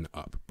 it's going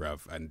up,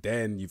 bruv. And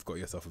then you've got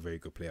yourself a very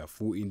good player.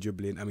 14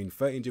 dribbling. I mean,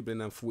 13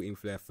 dribbling and 14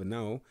 flair for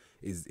now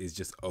is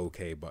just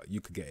okay. But you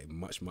could get it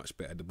much, much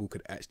better. The ball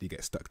could actually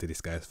get stuck to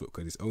this guy's foot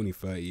because it's only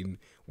 13.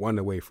 One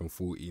away from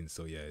 14.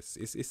 So yeah,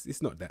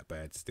 it's not that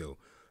bad still.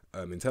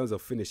 In terms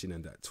of finishing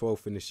and that, 12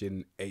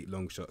 finishing, 8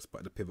 long shots,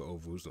 but the pivot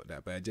overall is not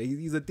that bad.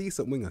 He's a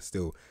decent winger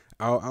still.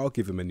 I'll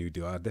give him a new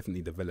deal. I'll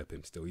definitely develop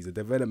him still. He's a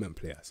development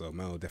player, so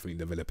I'll definitely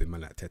develop him.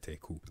 Man like Tete,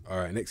 cool. All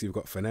right, next we've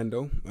got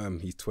Fernando.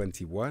 He's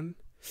 21.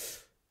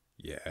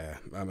 Yeah,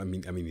 I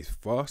mean he's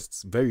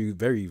fast. Very,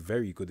 very,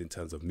 very good in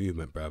terms of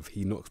movement, bruv.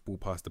 He knocks ball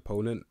past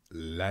opponent.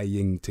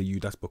 Lying to you,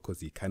 that's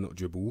because he cannot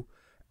dribble.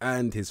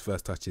 And his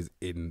first touch is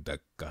in the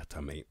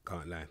gutter, mate.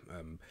 Can't lie.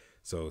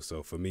 So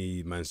for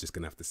me, man's just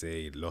going to have to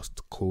say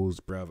lost cause,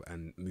 bruv,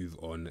 and move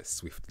on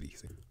swiftly.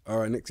 All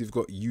right, next we've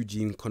got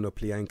Eugene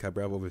Konoplyanka,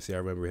 bruv. Obviously, I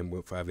remember him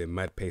with having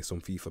mad pace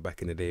on FIFA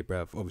back in the day,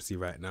 bruv. Obviously,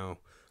 right now,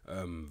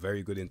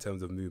 Very good in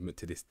terms of movement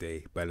to this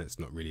day. Balance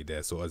not really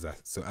there. So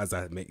as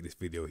I make this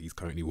video, he's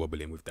currently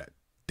wobbling with that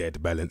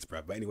dead balance,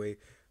 bruv. But anyway,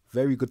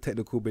 very good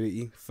technical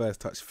ability.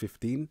 First touch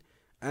 15,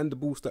 and the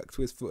ball stuck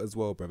to his foot as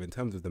well, bruv. In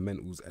terms of the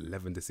mentals,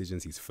 11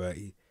 decisions, he's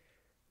 30.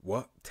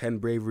 What? 10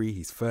 bravery,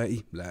 he's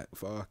 30. Like,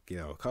 fuck, you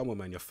know, come on,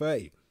 man, you're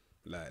 30.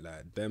 Like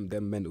them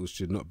mentals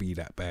should not be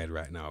that bad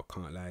right now.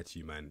 Can't lie to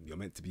you, man. You're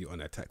meant to be on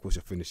attack. What's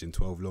your finishing?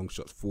 12 long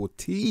shots,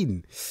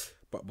 14.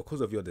 But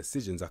because of your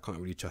decisions, I can't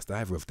really trust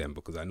either of them,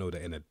 because I know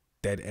that in a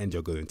dead end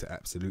you're going to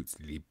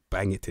absolutely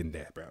bang it in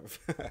there, bruv.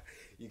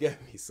 You get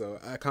me? So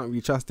I can't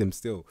really trust him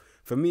still.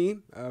 For me,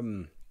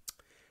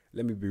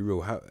 let me be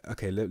real.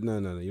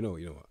 No. You know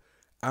what?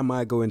 Am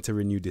I going to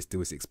renew this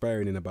deal? It's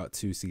expiring in about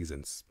 2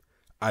 seasons.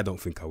 I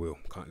don't think I will.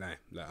 Can't lie.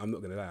 Like, I'm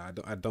not gonna lie.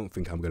 I don't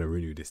think I'm gonna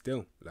renew this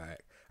deal.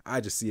 Like,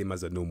 I just see him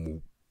as a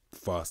normal,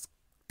 fast,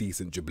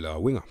 decent dribbler,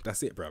 winger.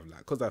 That's it, bruv. Like,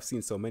 because I've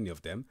seen so many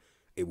of them,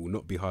 it will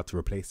not be hard to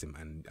replace him,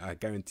 and I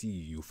guarantee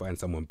you'll find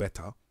someone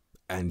better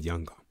and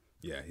younger.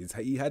 Yeah, he's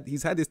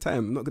had his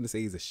time. I'm not gonna say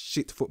he's a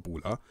shit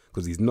footballer,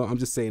 because he's not. I'm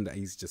just saying that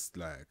he's just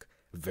like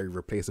very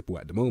replaceable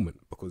at the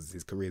moment, because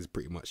his career is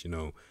pretty much, you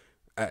know,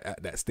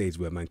 at that stage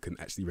where man can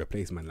actually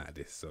replace man like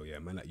this. So yeah,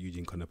 man like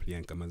Eugene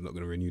Konoplyanka, man's not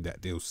gonna renew that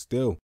deal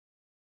still.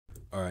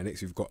 All right,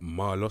 next we've got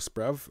Marlos,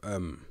 bruv.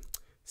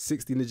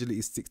 16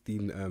 agility,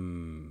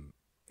 16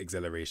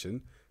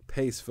 acceleration,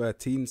 pace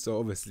 13. So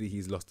obviously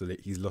he's lost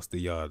the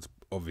yards.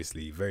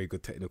 Obviously, very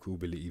good technical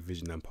ability,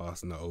 vision and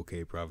passing are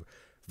okay, bruv.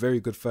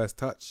 Very good first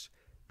touch,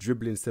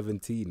 dribbling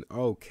 17.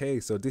 Okay,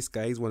 so this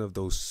guy is one of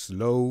those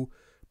slow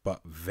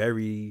but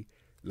very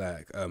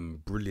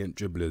brilliant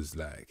dribblers.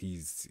 Like,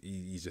 he's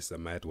just a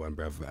mad one,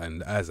 bruv.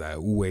 And as I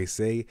always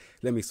say,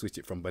 let me switch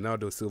it from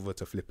Bernardo Silva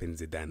to flipping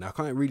Zidane. I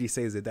can't really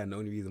say Zidane. The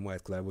only reason why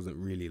is because I wasn't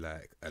really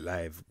like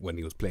alive when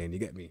he was playing, you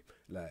get me?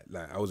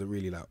 Like I wasn't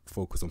really like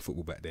focused on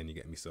football back then, you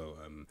get me? So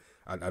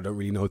I don't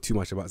really know too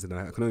much about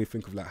Zidane. I can only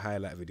think of like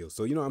highlight videos.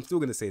 So, you know, I'm still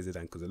gonna say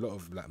Zidane, because a lot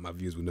of like my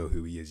viewers will know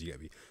who he is, you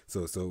get me?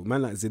 So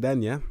man like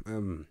Zidane, yeah,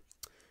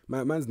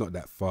 man's not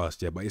that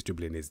fast, yeah, but his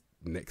dribbling is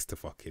next to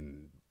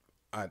fucking,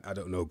 I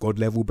don't know, God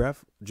level,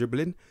 bruv,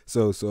 dribbling.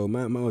 So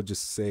man would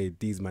just say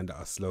these man that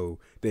are slow,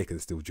 they can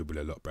still dribble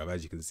a lot, bruv.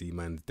 As you can see,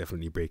 man's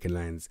definitely breaking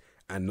lines,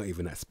 and not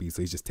even at speed,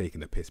 so he's just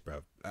taking the piss,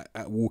 bruv.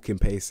 At walking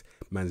pace,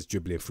 man's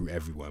dribbling through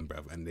everyone,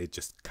 bruv, and they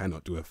just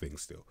cannot do a thing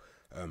still.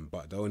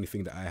 But the only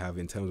thing that I have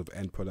in terms of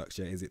end product,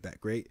 yeah, is it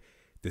that great?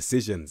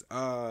 Decisions.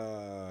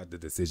 The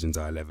decisions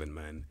are 11,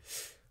 man.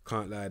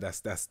 Can't lie,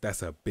 that's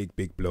a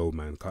big blow,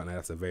 man. Can't lie,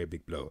 that's a very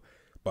big blow.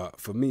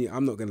 But for me,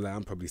 I'm not gonna lie,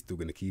 I'm probably still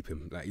gonna keep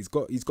him. Like, he's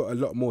got a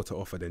lot more to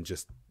offer than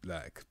just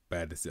like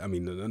bad decision. I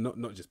mean,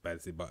 not just bad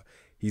decision, but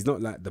he's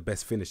not like the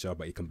best finisher,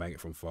 but he can bang it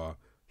from far.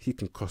 He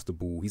can cross the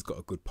ball. He's got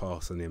a good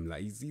pass on him.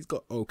 Like, he's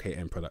got okay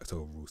end product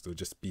overall. So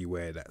just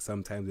beware that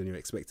sometimes when you're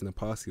expecting a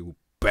pass, he will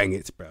bang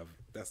it, bruv.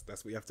 That's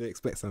what you have to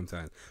expect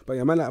sometimes. But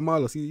yeah, man like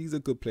Marlos, he's a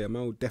good player.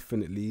 Man will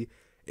definitely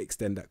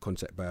extend that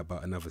contract by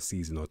about another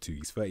season or 2.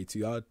 He's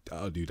 32.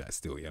 I'll do that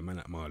still. Yeah, man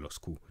like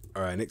Marlos, cool.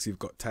 All right, next we've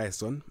got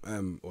Tyson,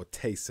 or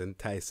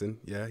Tyson.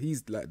 Yeah,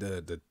 he's like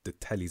the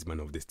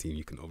talisman of this team.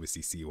 You can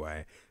obviously see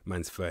why.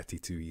 Man's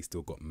 32. He's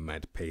still got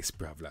mad pace,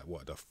 bruv. Like,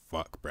 what the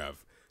fuck, bruv?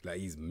 Like,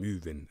 he's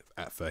moving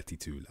at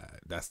 32.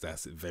 Like,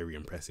 that's very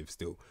impressive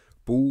still.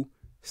 Ball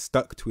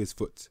stuck to his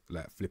foot,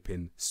 like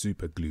flipping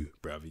super glue,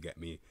 bruv. You get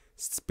me?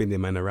 Spinning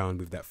man around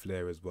with that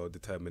flair as well.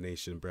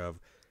 Determination, bruv.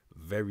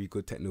 Very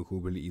good technical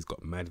ability. He's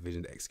got mad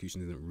vision. The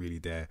execution isn't really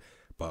there.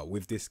 But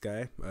with this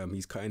guy,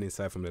 he's cutting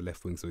inside from the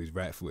left wing, so he's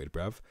right-footed,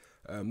 bruv.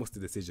 What's the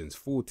decisions?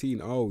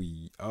 14. Oh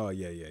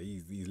yeah.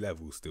 He's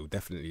levels still.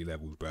 Definitely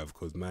levels, bruv.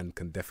 Because man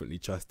can definitely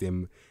trust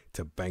him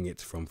to bang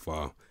it from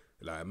far.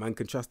 Like, man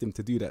can trust him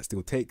to do that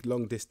still. Take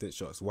long distance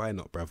shots. Why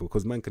not, bruv?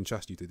 Because man can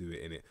trust you to do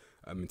it, innit?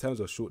 In terms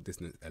of short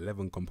distance,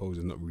 11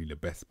 composure is not really the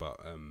best, but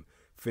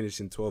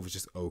finishing 12 is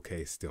just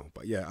okay still.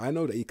 But yeah, I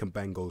know that he can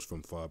bang goals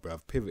from far,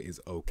 bruv. Pivot is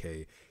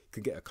okay.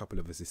 Could get a couple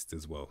of assists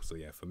as well. So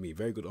yeah, for me,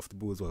 very good off the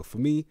ball as well. For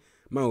me,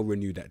 man will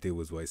renew that deal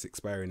as well. It's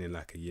expiring in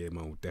like a year.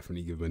 Man will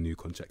definitely give him a new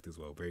contract as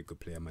well. Very good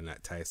player, man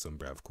like Tyson,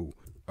 bruv. Cool.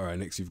 All right,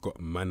 next you've got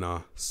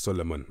Mana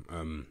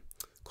Solomon.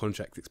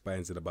 Contract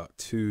expires in about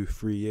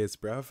 2-3 years,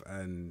 bruv.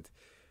 And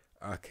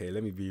okay,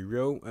 let me be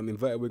real.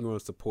 Inverted winger on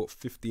support,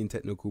 15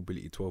 technical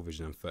ability, 12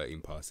 vision, and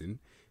 13 passing.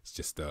 It's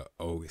just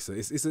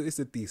it's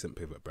a decent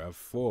pivot, bruv.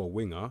 For a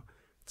winger,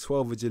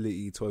 12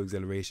 agility, 12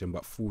 acceleration,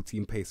 but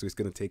 14 pace. So it's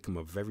going to take him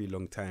a very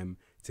long time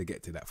to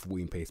get to that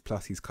 14 pace.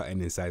 Plus, he's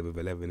cutting inside with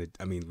 11.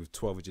 With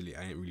 12 agility,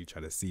 I ain't really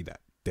trying to see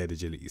that dead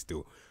agility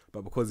still.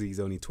 But because he's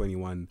only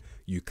 21,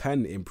 you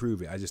can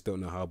improve it. I just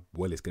don't know how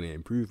well it's going to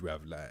improve,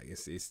 bruv. Like,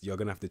 you're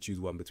going to have to choose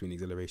one between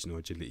acceleration or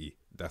agility.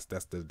 That's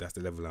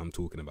the level I'm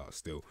talking about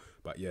still.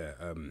 But yeah,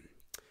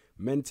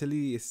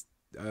 mentally, it's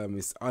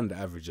under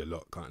average a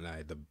lot, can't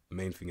lie. The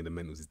main thing in the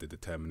mentals is the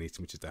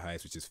determination, which is the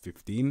highest, which is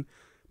 15.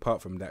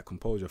 Apart from that,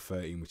 composure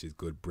 13, which is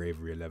good.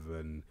 Bravery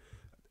 11.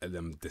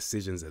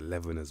 decisions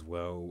 11 as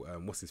well.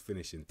 What's his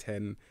finishing?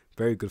 10.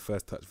 Very good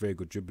first touch, very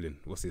good dribbling.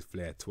 What's his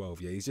flair?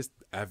 12. Yeah, he's just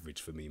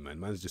average for me, man.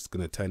 Man's just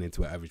gonna turn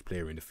into an average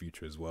player in the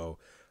future as well.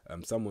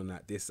 Someone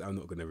like this, I'm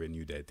not gonna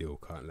renew their deal.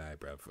 Can't lie,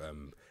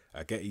 bruv.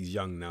 I get he's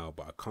young now,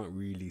 but I can't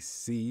really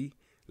see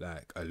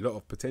like a lot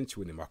of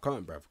potential in him. I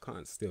can't, bruv.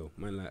 Can't still.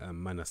 Man like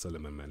Mana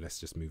Solomon, man. Let's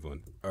just move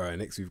on. Alright,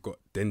 next we've got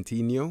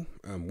Dentinho.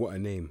 What a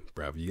name,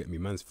 bruv. You get me?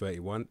 Man's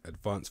 31,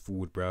 advanced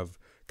forward, bruv.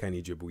 Can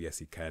he dribble? Yes,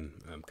 he can.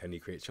 Can he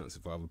create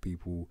chances for other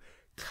people?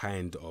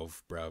 Kind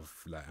of, bruv.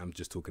 Like, I'm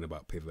just talking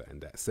about pivot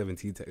and that.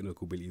 17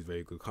 technical ability is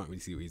very good. Can't really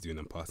see what he's doing.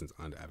 And passing's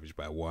under average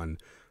by 1.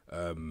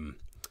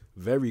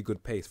 Very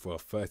good pace for a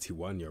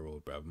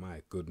 31-year-old, bruv.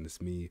 My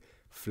goodness me.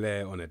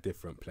 Flair on a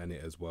different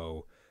planet as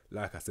well.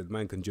 Like I said,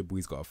 man can dribble,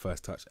 he's got a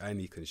first touch, and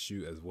he can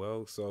shoot as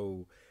well.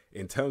 So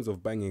in terms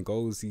of banging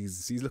goals,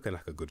 he's looking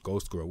like a good goal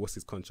scorer. What's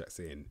his contract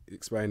saying?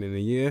 Expiring in a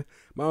year?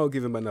 Man, I'll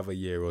give him another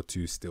year or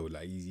two still.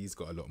 Like, he's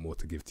got a lot more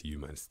to give to you,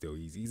 man, still.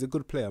 He's a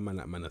good player, man,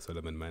 like Mana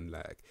Solomon, man.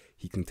 Like,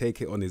 he can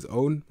take it on his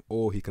own,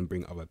 or he can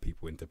bring other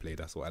people into play.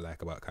 That's what I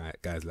like about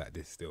guys like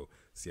this still.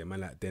 See, a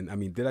man like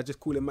did I just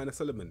call him Mana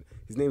Solomon?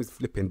 His name is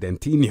flipping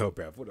Dentinho,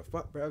 bruv. What the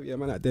fuck, bruv? Yeah,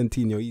 man like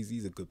Dentinho,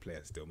 he's a good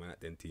player still. Man like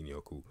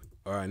Dentinho, cool.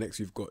 Alright, next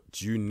we've got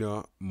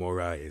Junior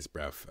Moraes,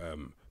 bruv.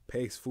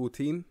 Pace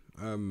 14.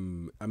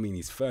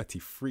 He's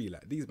 33.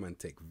 Like, these men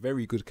take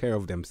very good care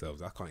of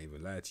themselves. I can't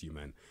even lie to you,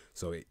 man.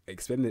 So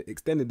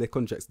extended their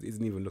contracts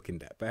isn't even looking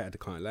that bad.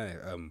 I can't lie.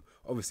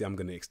 Obviously I'm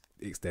gonna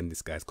extend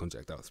this guy's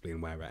contract. I'll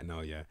explain why right now.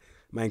 Yeah,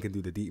 man can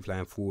do the deep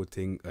flying forward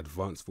thing,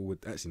 advanced forward.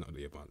 Actually, not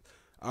the advanced.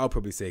 I'll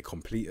probably say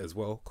complete as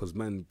well, because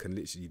man can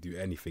literally do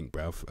anything,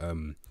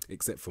 bruv.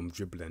 Except from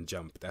dribble and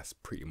jump. That's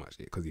pretty much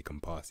it, because he can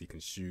pass, he can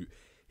shoot.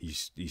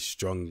 He's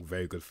strong,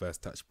 very good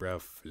first touch,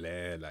 bruv.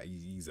 Flair, like,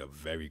 he's a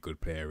very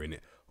good player in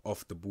it.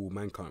 Off the ball,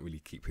 man can't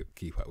really keep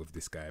up with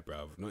this guy,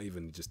 bruv. Not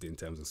even just in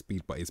terms of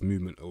speed, but his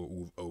movement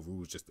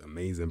overall is just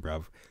amazing,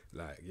 bruv.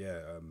 Like, yeah,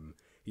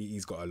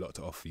 he's got a lot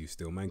to offer you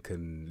still. Man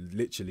can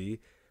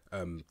literally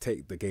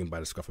take the game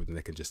by the scruff of the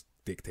neck and just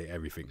dictate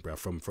everything, bruv.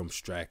 From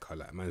striker,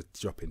 like, man's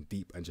dropping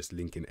deep and just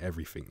linking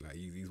everything. Like,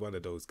 he's one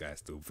of those guys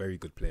still. Very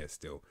good player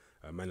still.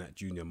 Man like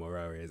Junior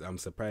Moraes, I'm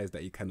surprised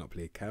that he cannot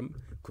play cam,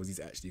 because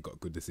he's actually got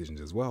good decisions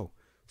as well.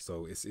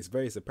 So it's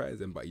very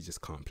surprising, but he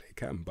just can't play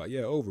cam. But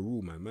yeah,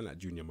 overall, man like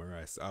Junior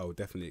Moraes, I'll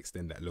definitely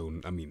extend that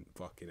loan. I mean,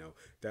 fucking hell,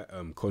 that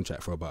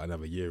contract for about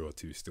another year or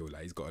two still.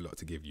 Like, he's got a lot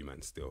to give you,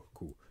 man, still.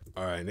 Cool.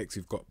 Alright, next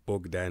we've got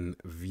Bogdan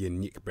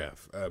Vianic,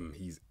 bruv.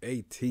 He's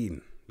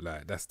 18.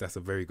 Like, that's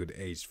a very good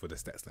age for the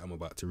stats that I'm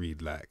about to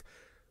read. Like,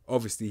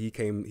 obviously he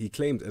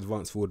claimed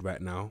advanced forward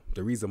right now.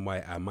 The reason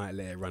why I might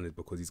let it run is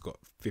because he's got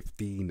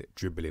 15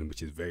 dribbling,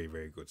 which is very,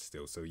 very good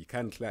still. So he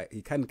can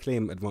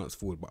claim advanced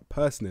forward, but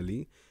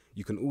personally,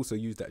 you can also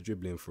use that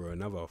dribbling for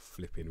another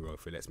flipping role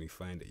if it lets me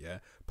find it. Yeah,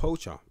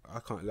 poacher. I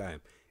can't lie.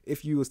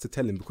 If you was to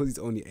tell him, because he's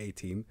only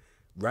 18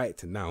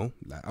 right now,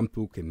 like, I'm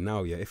talking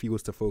now, yeah, if he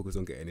was to focus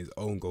on getting his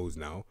own goals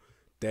now,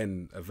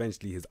 then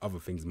eventually his other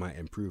things might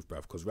improve,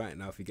 bruv. Because right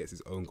now, if he gets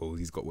his own goals,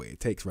 he's got what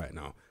it takes right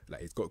now. Like,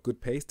 he's got good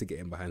pace to get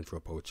in behind for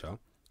a poacher,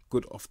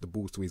 good off the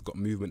ball, so he's got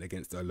movement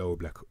against a low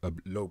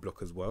block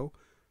as well.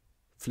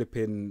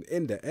 Flipping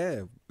in the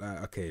air,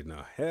 like, okay,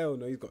 no, hell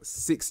no, he's got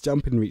 6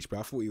 jumping reach,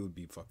 bro. I thought he would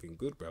be fucking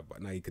good, bro, but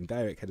now he can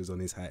direct headers on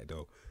his height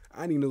though,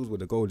 and he knows where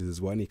the goal is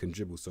as well, and he can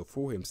dribble. So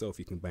for himself,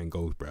 he can bang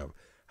goals, bro.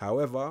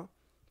 However,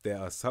 there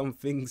are some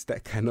things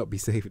that cannot be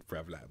saved,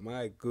 bruv. Like,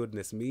 my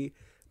goodness me,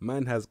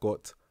 man has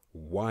got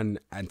 1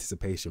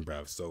 anticipation,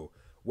 bruv. So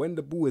when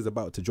the ball is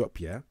about to drop,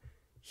 yeah,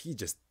 he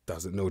just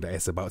doesn't know that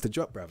it's about to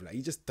drop, bruv. Like,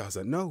 he just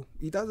doesn't know.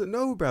 He doesn't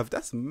know, bruv.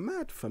 That's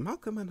mad, fam. How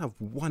can man have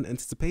 1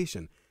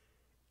 anticipation?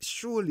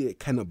 Surely it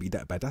cannot be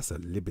that bad. That's a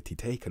liberty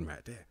taken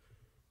right there.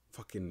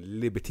 Fucking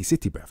Liberty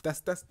City, bruv.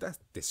 That's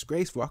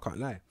disgraceful. I can't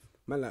lie.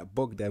 Man like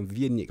Bogdan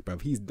Vianic,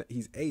 bruv.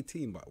 He's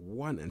 18, but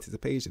 1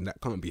 anticipation.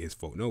 That can't be his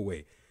fault. No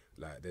way.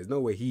 Like, there's no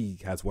way he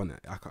has 1.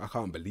 I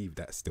can't believe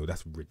that still.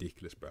 That's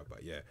ridiculous, bruv.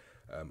 But yeah,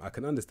 I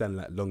can understand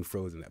like long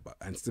throws and that, but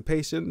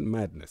anticipation,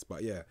 madness.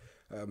 But yeah,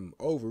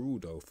 overall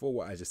though, for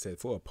what I just said,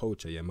 for a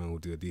poacher, yeah, man will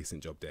do a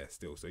decent job there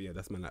still. So yeah,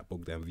 that's man like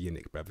Bogdan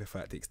Vianic, bruv. If I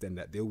had to extend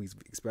that deal, he's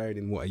expired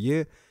in what, a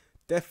year?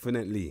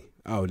 Definitely,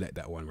 I'll let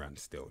that one run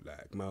still.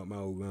 Like,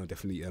 I'll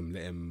definitely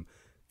let him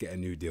get a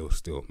new deal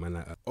still, man.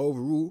 Like,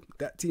 overall,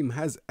 that team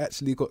has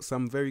actually got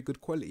some very good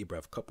quality,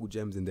 bruv. Couple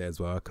gems in there as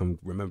well. I can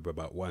remember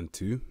about 1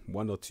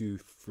 or 2,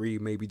 3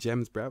 maybe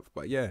gems, bruv.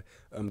 But yeah,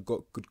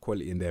 got good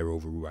quality in there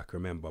overall, I can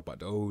remember.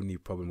 But the only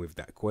problem with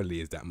that quality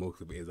is that most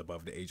of it is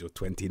above the age of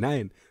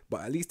 29.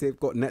 But at least they've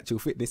got natural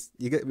fitness.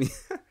 You get me?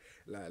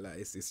 like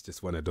it's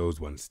just one of those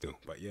ones still.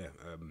 But yeah,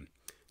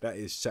 that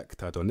is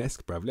Shakhtar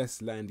Donetsk, bruv.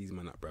 Let's line these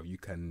man up, bruv. You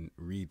can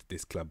read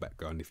this club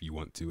background if you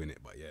want to, innit?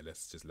 But yeah,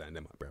 let's just line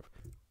them up, bruv.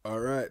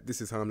 Alright, this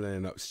is how I'm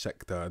lining up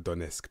Shakhtar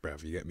Donetsk,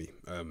 bruv. You get me?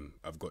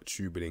 I've got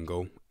Trubin in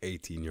goal,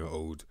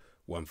 18-year-old,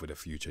 one for the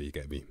future, you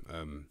get me?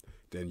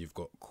 Then you've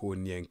got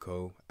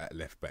Kornienko at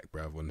left back,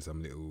 bruv, on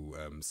some little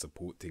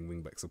supporting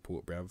wing back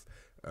support, bruv.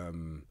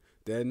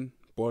 Then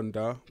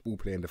Bonda, ball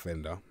playing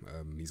defender.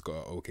 He's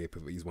got an okay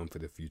pivot. He's one for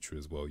the future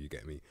as well. You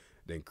get me.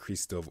 Then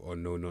Christoph or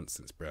no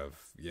nonsense, bruv.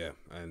 Yeah,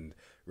 and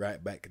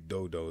right back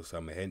Dodo. So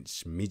I'm a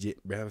hench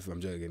midget, bruv.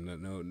 I'm joking.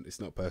 No, it's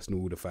not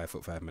personal. The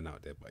 5'5" man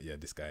out there, but yeah,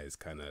 this guy is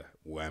kind of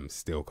wham.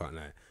 Still can't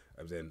lie.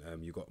 And then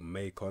you got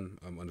Macon,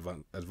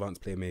 on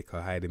advanced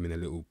playmaker. Hide him in a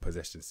little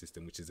possession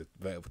system, which is a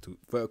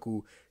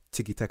vertical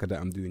tiki taka that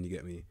I'm doing. You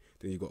get me.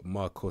 Then you got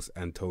Marcos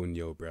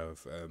Antonio,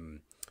 bruv.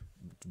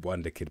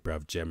 Wonder kid,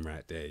 bruv. Gem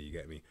right there. You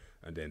get me.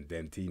 And then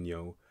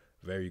Dentinho,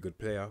 very good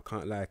player.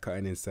 Can't lie,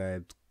 cutting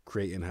inside,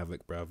 creating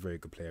havoc, bruv. Very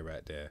good player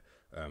right there.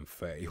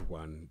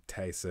 31.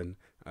 Tyson,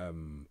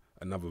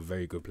 another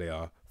very good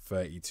player.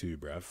 32,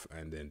 bruv.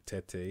 And then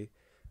Tete,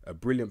 a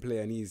brilliant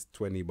player, and he's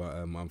 20, but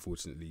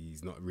unfortunately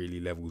he's not really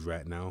levels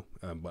right now.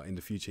 But in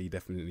the future he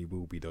definitely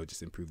will be, though.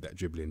 Just improve that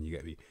dribbling, you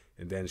get me.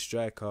 And then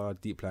striker,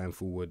 deep line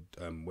forward,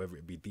 whether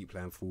it be deep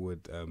line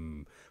forward,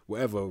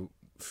 whatever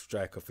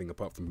striker thing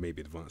apart from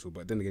maybe advanced,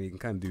 but then again you can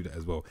kind of do that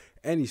as well.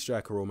 Any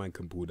striker or man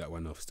can pull that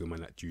one off. Still man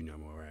like Junior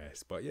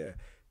Moraes. But yeah,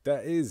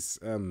 that is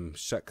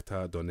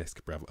Shakhtar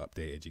Donetsk, bruv,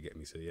 updated, you get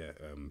me. So yeah,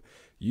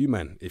 you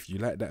man, if you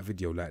like that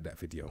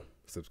video,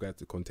 subscribe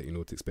to content, you know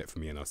what to expect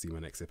from me, and I'll see you in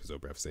my next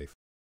episode, bruv. Safe.